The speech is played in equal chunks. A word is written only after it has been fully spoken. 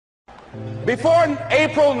Before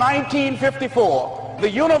April 1954, the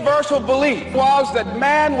universal belief was that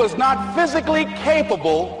man was not physically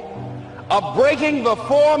capable of breaking the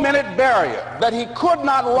 4-minute barrier, that he could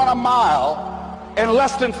not run a mile in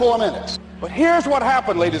less than 4 minutes. But here's what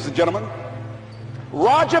happened, ladies and gentlemen.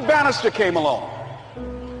 Roger Bannister came along,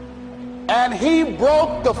 and he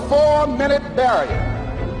broke the 4-minute barrier.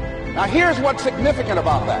 Now here's what's significant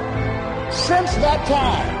about that. Since that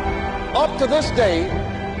time, up to this day,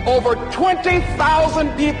 over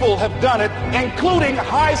 20,000 people have done it, including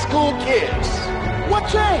high school kids. What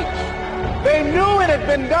changed? They knew it had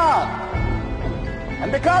been done.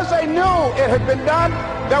 And because they knew it had been done,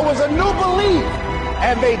 there was a new belief.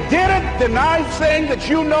 And they didn't deny saying that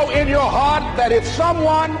you know in your heart that if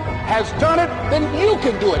someone has done it, then you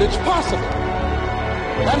can do it. It's possible.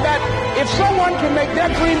 And that if someone can make their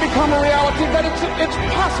dream become a reality, that it's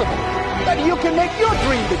possible. That you can make your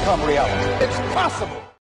dream become reality. It's possible.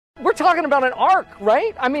 We're talking about an ark,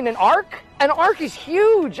 right? I mean, an ark? An ark is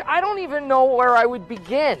huge. I don't even know where I would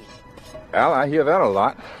begin. Al, I hear that a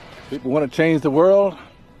lot. People want to change the world,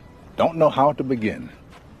 don't know how to begin.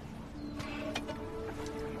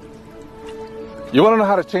 You want to know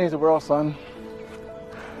how to change the world, son?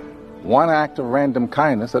 One act of random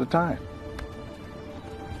kindness at a time.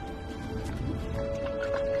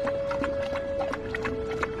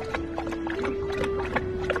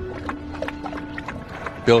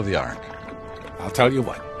 Build the ark. I'll tell you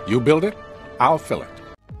what, you build it, I'll fill it.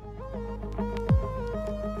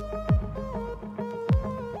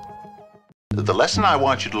 The lesson I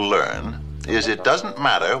want you to learn is it doesn't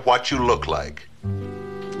matter what you look like.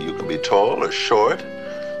 You can be tall or short,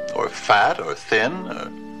 or fat or thin,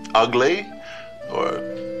 or ugly, or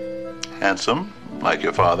handsome, like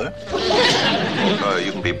your father.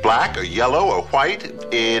 You can be black or yellow or white.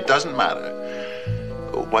 It doesn't matter.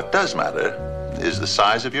 What does matter is the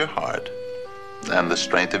size of your heart and the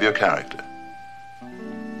strength of your character.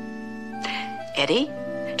 Eddie,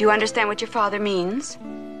 do you understand what your father means?